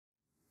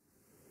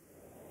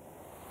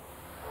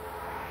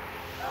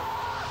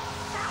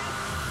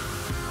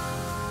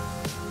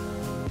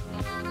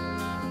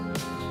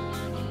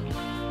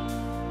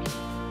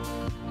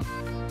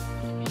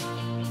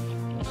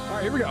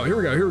here we go. Here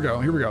we go. Here we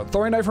go. Here we go.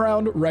 Throwing knife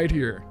round right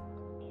here.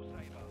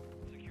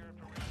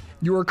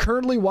 You are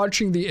currently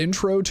watching the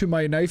intro to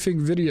my knifing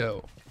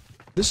video.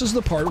 This is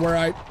the part where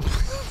I...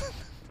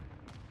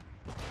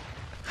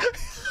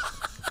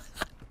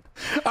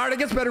 Alright, it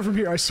gets better from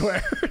here, I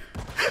swear.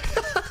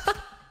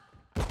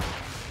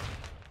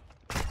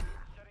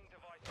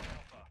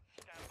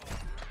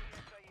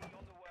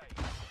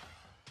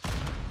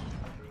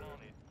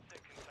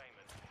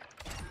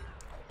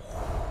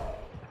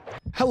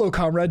 Hello,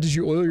 comrade. Did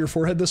you oil your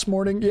forehead this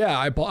morning? Yeah,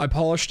 I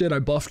polished it. I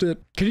buffed it.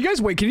 Can you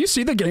guys wait? Can you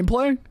see the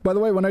gameplay? By the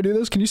way, when I do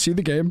this, can you see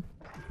the game?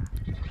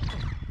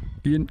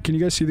 Ian, can you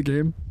guys see the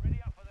game?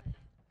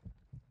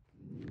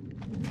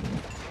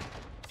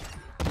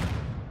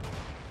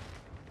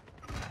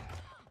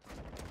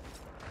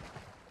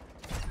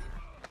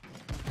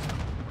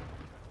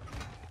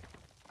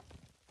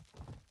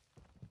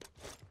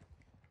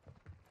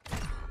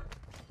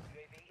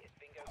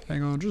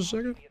 Hang on just a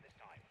second.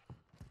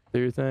 Do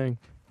your thing.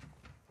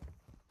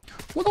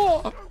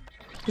 Whoa!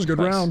 It was a good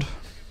round.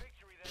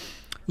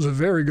 It was a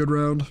very good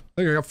round. I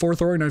think I got 4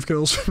 throwing knife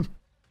kills.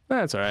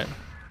 That's alright.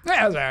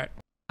 Yeah, that's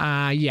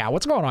alright. Yeah,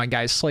 what's going on,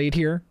 guys? Slade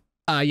here.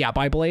 Yeah,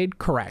 by Blade,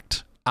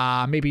 correct.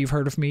 Maybe you've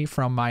heard of me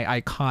from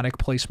my iconic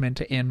placement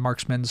in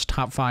Marksman's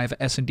top 5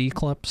 S&D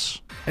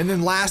clips. And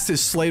then last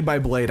is Slade by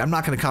Blade. I'm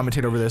not going to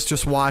commentate over this.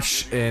 Just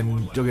watch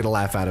and you'll get a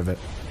laugh out of it.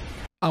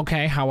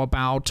 Okay, how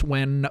about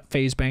when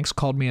FaZe Banks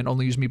called me an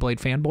Only Use Me Blade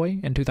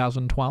fanboy in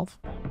 2012?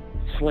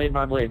 Slade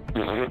by Blade.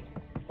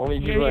 Only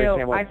Use Me Blade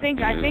fanboy. I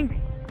think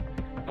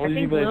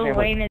Lil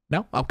Wayne is...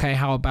 No? Okay,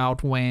 how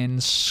about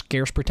when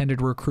Scarce pretended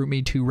to recruit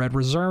me to Red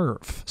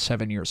Reserve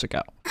 7 years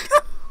ago?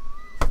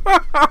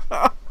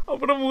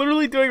 What I'm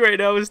literally doing right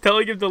now is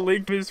telling him to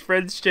link his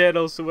friend's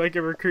channel so I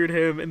can recruit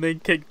him and then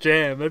kick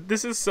Jam.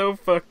 This is so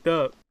fucked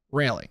up.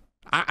 Really?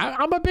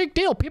 I'm a big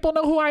deal. People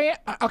know who I am.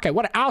 Okay,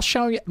 what? I'll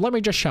show you. Let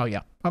me just show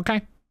you.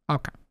 Okay?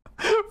 Okay.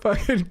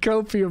 Fucking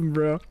copium,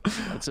 bro.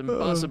 That's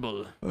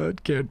impossible.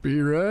 That can't be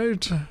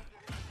right.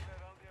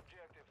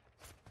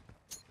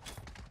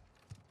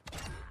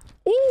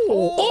 Ooh.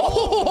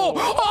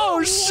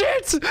 Oh,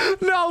 shit!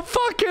 No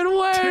fucking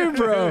way,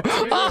 bro.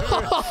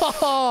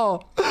 Oh.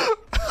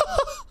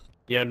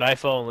 Yeah,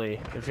 knife only.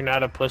 If you're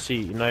not a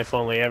pussy, knife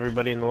only.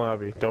 Everybody in the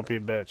lobby. Don't be a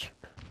bitch.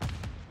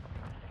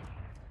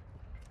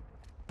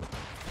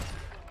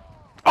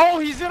 Oh,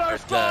 he's in our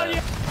spawn!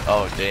 Yeah.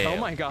 Oh, damn. Oh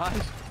my god.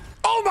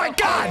 Oh my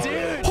god!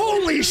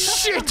 Holy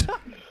shit!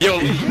 Yo,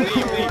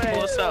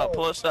 pull us out,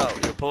 pull us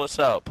out. Yo, pull us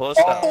out, pull us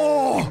out.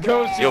 Oh!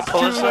 Ghost, Yo, it's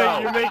pull too us late.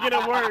 out. You're making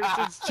it worse.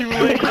 It's too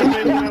late. You're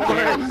making it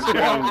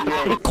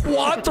worse.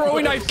 Quad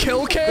throwing knife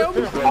kill cam?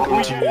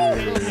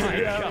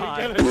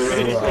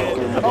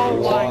 Oh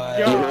my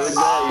god.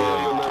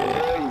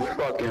 Oh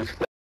my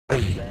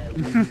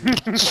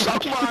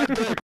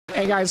god.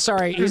 Hey guys,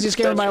 sorry. Easiest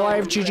game of my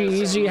life. GG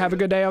easy. Have a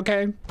good day,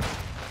 okay?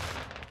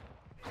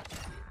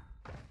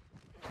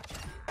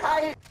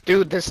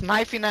 Dude, this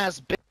knifing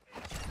ass bitch.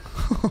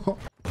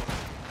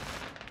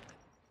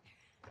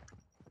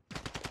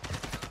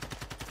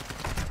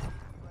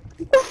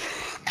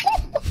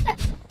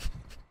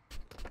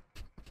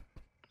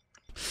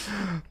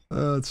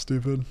 That's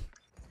stupid.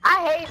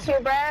 I hate you,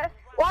 bruh.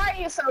 Why are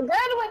you so good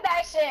with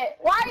that shit?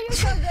 Why are you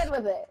so good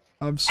with it?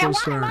 I'm so and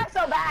why sorry. am I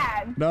so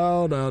bad?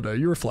 No,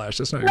 you were Flash.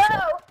 That's not your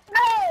fault.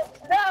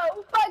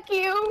 No, fuck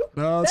you.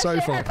 No, it's not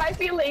your fault. My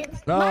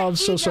feelings. No, my I'm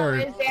so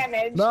sorry. Is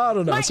damaged. No,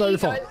 My it's not your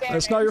ego fault. is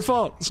It's not your damaged.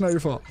 fault. It's not your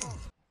fault.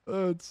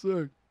 That's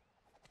sick.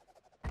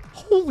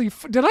 Holy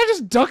did I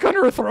just duck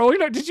under a throwing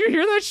knife? Did you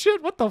hear that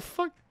shit? What the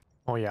fuck?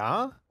 Oh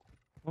yeah?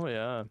 Oh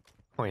yeah.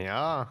 Oh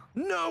yeah?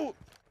 No!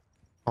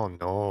 Oh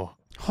no.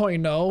 Hoy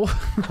no.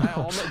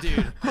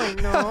 Dude. Oh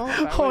no.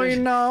 Hoy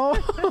no.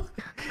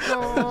 Just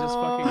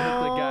fucking hit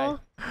the guy.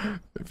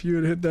 If you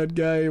had hit that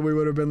guy, we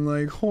would have been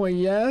like, hoy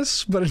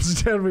yes, but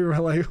instead we were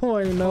like,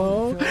 hoy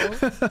no.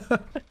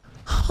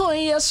 Hoy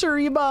yes,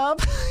 sir,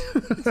 Bob.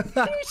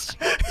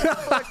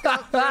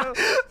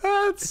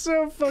 That's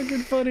so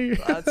fucking funny.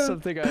 That's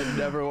something I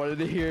never wanted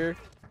to hear.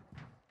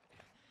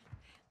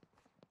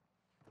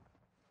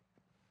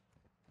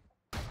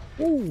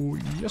 Oh,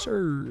 yes,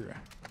 sir.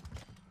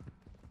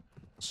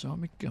 Saw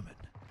me coming.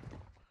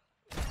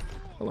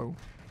 Hello.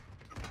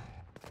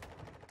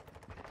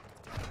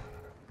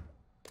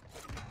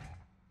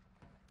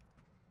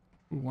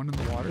 Ooh, one in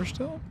the water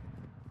still?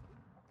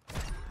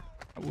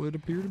 That would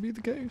appear to be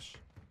the case.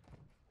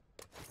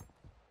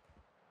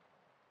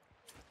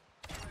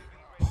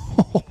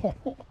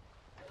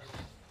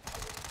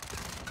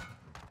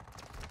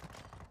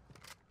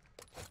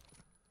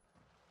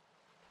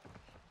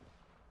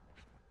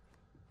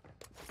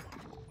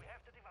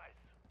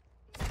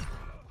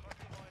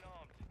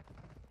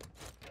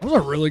 That was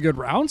a really good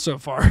round so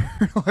far.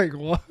 Like,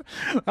 what?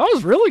 That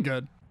was really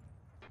good.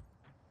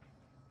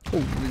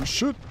 Holy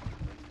shit.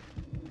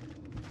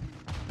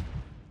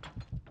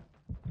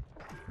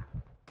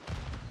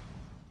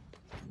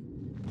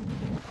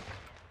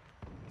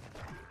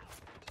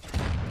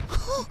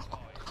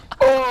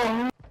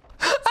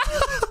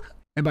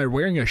 Am I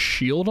wearing a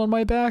shield on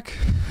my back?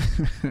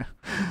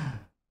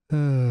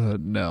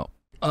 No.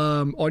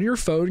 On your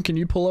phone, can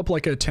you pull up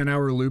like a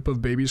 10-hour loop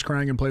of babies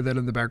crying and play that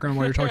in the background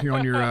while you're talking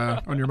on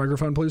your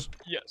microphone, please?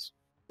 Yes.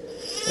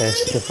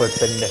 Este fue el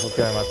pendejo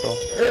que me mató.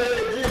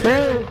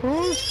 Bro,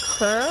 who's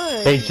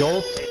crying? Hey,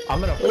 Jolt, I'm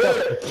gonna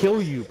fucking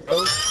kill you,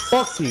 bro.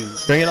 Fuck you.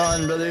 Bring it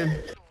on,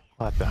 brother.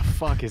 What the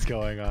fuck is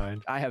going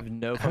on? I have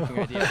no fucking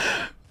idea.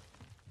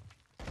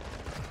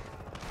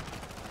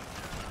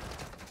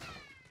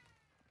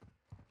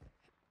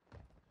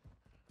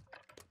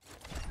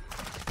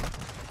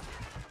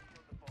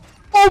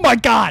 Oh my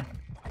god!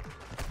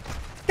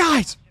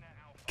 Guys!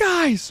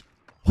 Guys!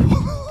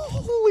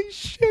 Holy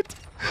shit!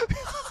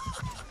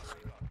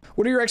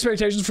 What are your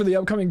expectations for the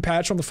upcoming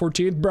patch on the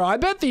 14th? Bro, I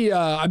bet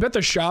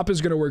the shop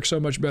is gonna work so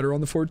much better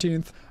on the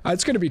 14th.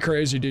 It's gonna be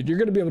crazy, dude. You're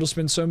gonna be able to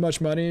spend so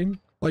much money.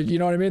 Like, you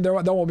know what I mean? There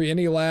won't be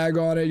any lag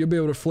on it. You'll be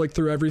able to flick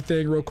through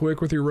everything real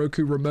quick with your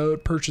Roku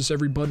remote, purchase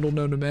every bundle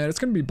known to man. It's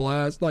gonna be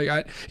blast.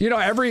 Like,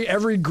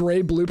 every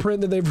gray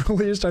blueprint that they've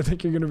released, I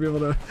think you're gonna be able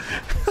to.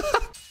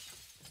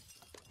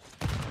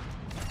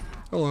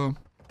 Hello.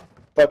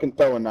 Fucking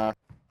throwing now.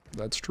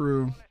 That's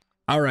true.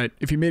 Alright,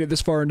 if you made it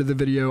this far into the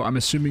video, I'm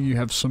assuming you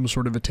have some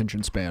sort of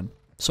attention span.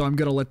 So I'm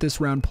gonna let this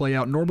round play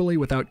out normally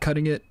without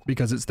cutting it,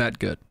 because it's that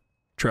good.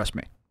 Trust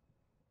me.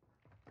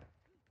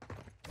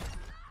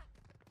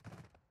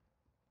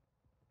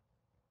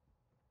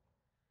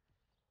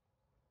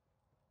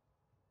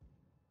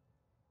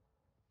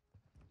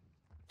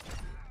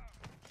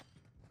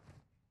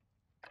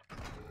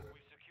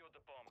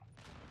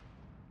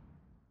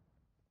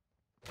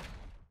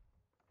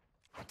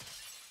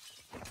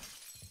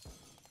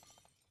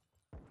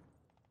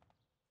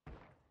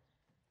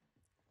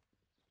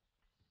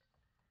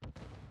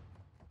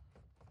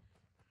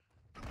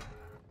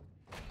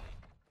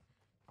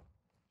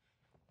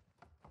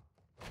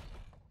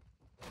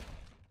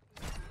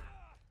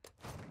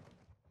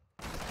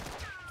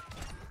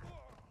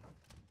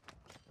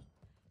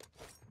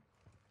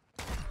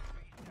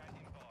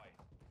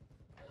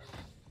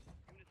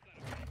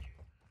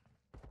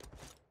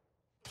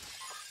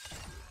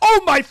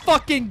 Oh my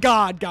fucking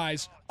god,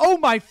 guys! Oh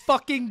my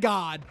fucking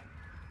god!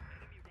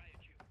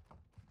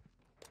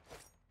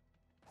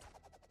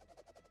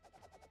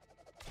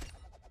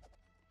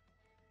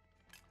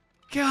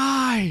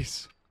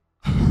 Guys!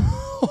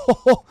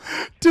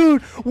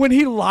 Dude, when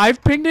he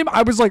live pinged him,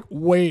 I was like,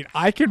 wait,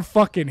 I can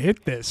fucking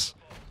hit this.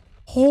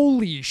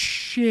 Holy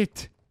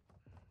shit.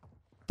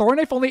 Throw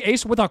knife only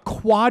ace with a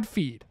quad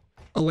feed.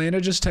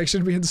 Alana just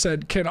texted me and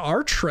said, can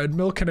our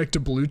treadmill connect to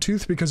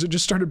Bluetooth? Because it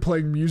just started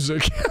playing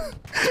music.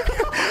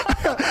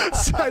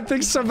 So I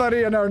think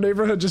somebody in our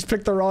neighborhood just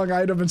picked the wrong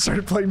item and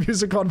started playing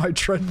music on my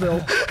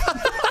treadmill.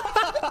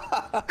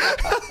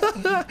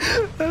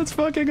 That's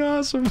fucking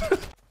awesome.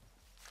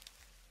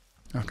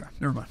 Okay,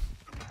 never mind.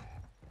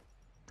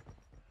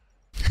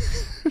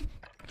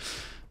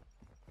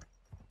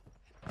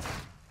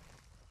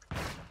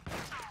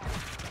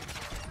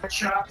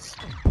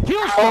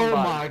 Oh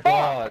my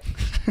god.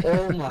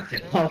 Oh my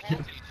god.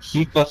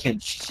 He fucking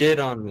shit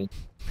on me.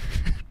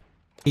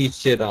 He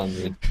shit on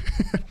me.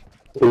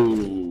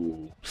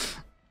 Ooh.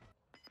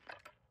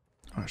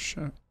 Oh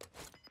shit.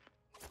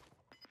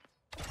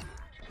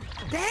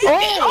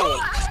 Oh!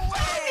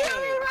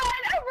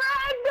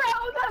 Run, bro!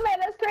 That man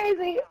is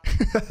crazy.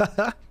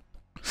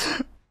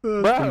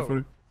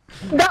 Bro.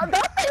 Don't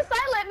stay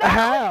silent now.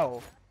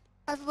 How?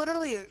 I've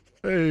literally.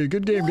 Hey,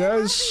 good game,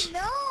 guys.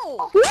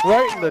 No.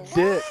 Right in the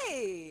dick.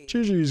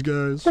 GG's,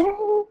 guys.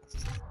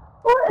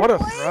 What a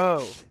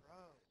throw.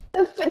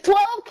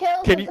 12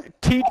 kills. Can you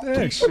teach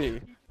Thanks. me?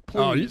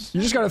 Oh, you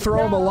just gotta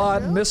throw him a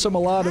lot, miss him a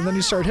lot, and then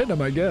you start hitting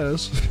him, I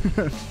guess. Is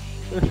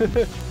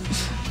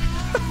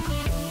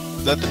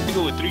that the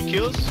people with 3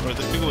 kills or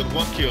the people with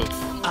 1 kill?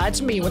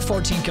 It's me with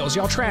 14 kills.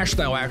 Y'all trash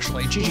though,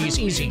 actually. GG's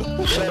easy.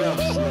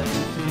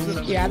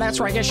 Yeah, that's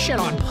right. Get shit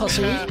on,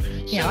 pussy.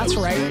 Yeah, that's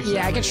right.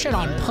 Yeah, get shit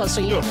on,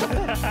 pussy.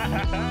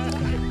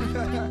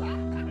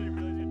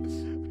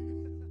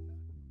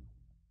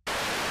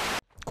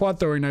 Quad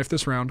throwing knife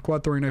this round.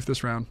 Quad throwing knife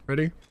this round.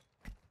 Ready?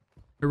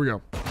 Here we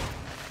go.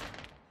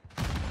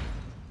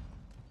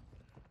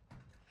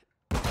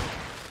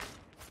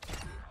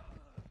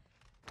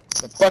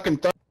 The fucking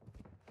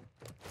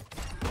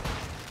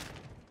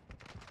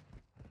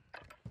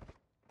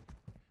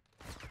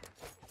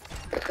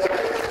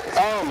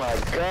Oh my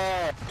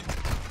god.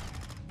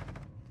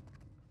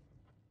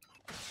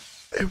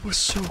 It was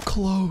so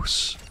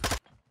close.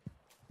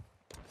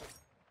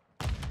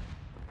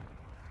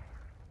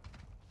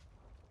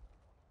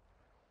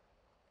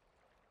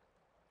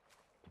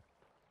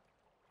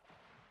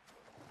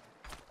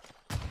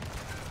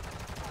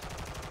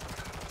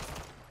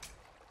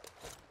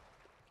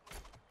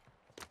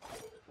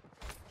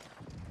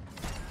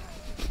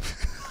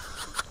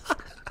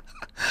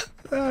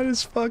 That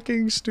is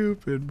fucking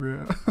stupid,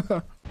 bro.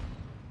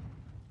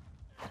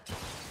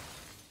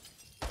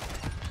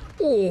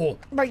 Oh,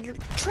 But you're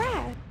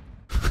trash.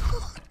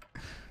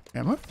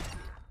 am I?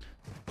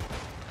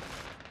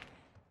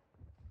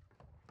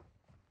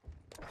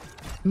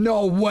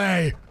 No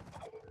way.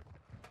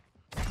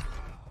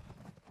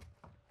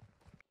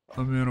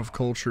 A man of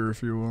culture,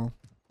 if you will.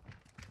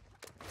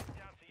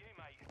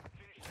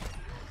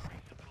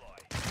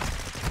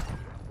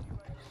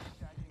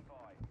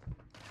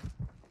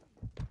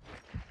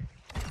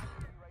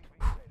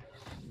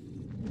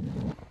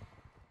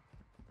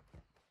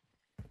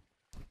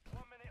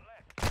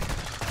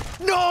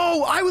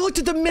 No! I looked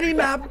at the mini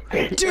map,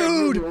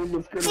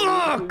 dude.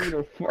 Fuck!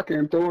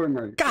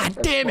 God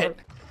damn it!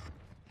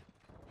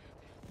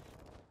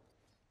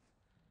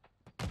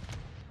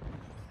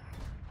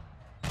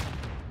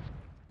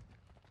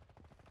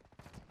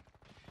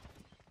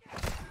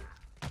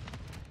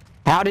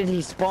 How did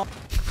he spawn?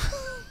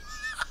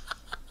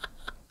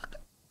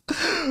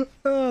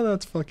 Oh,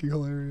 that's fucking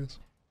hilarious.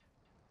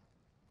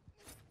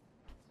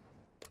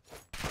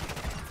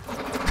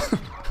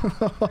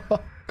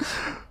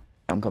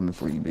 I'm coming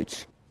for you,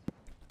 bitch.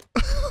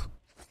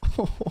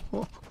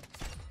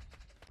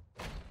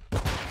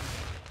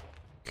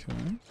 Okay.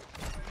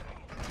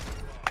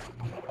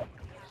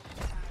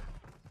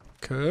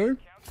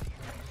 Okay.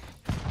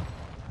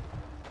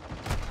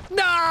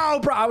 No,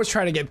 bro, I was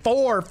trying to get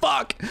 4.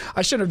 Fuck.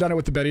 I shouldn't have done it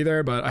with the Betty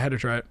there, but I had to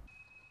try it.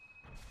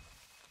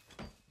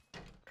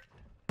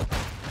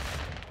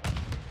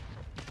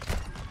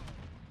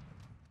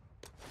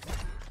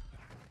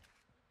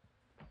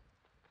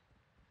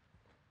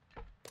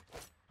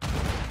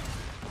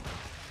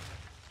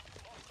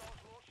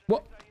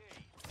 What?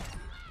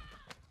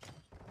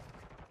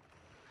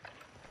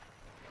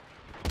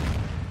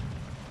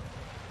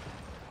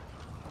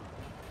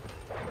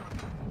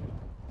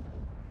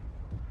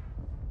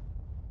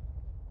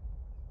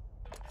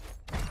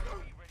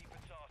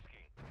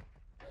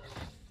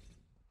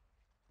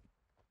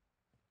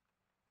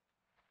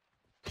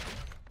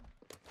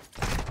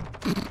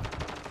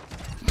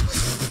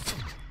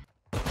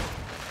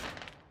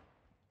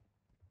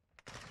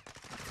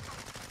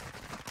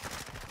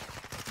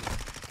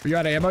 Are you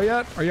out of ammo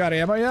yet? Are you out of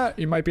ammo yet?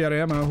 You might be out of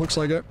ammo. Looks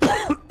like it.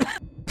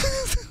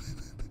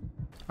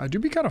 I do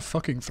be kind of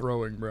fucking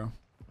throwing, bro.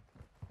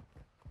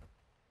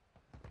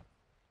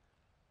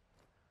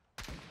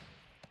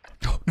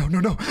 No, no, no,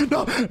 no,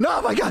 no,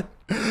 no, my God.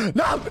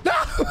 No,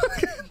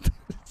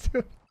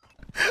 no.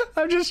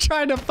 I'm just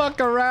trying to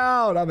fuck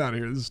around. I'm out of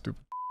here. This is stupid.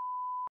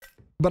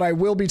 But I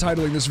will be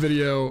titling this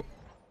video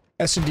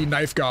S&D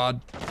Knife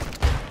God.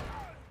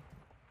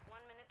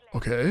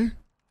 Okay.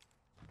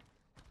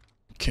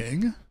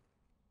 King?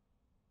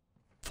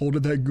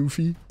 Folded that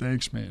goofy?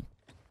 Thanks, man.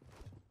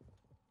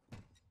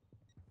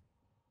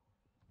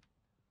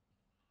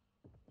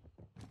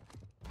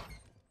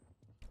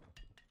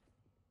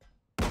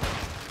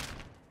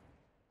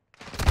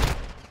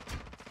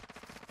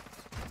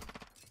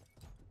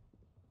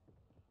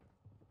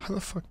 How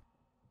the fuck?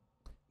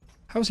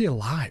 How is he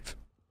alive?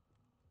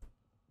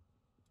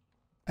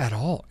 At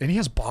all? And he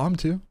has bomb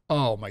too?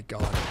 Oh my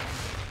God. 30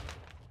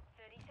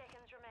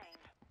 seconds remain.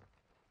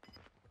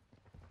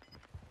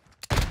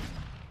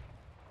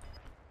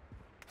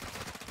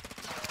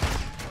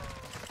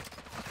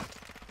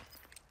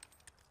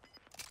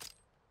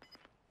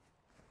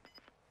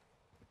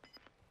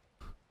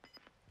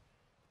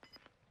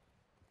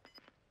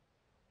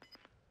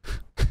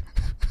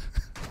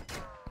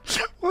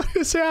 What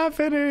is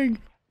happening?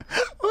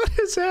 What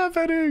is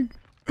happening?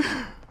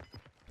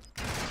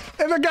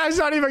 And the guy's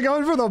not even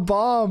going for the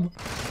bomb.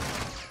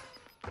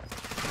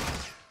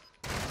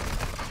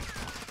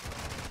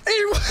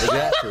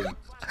 Exactly.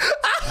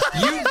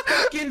 You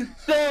fucking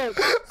suck.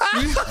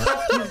 You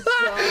fucking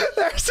suck.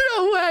 There's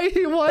no way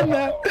he won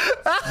that.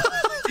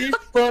 You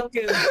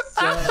fucking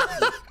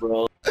suck,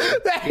 bro.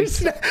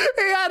 There's no,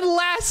 he had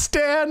last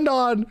stand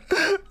on.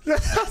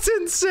 That's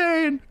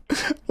insane.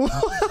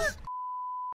 What?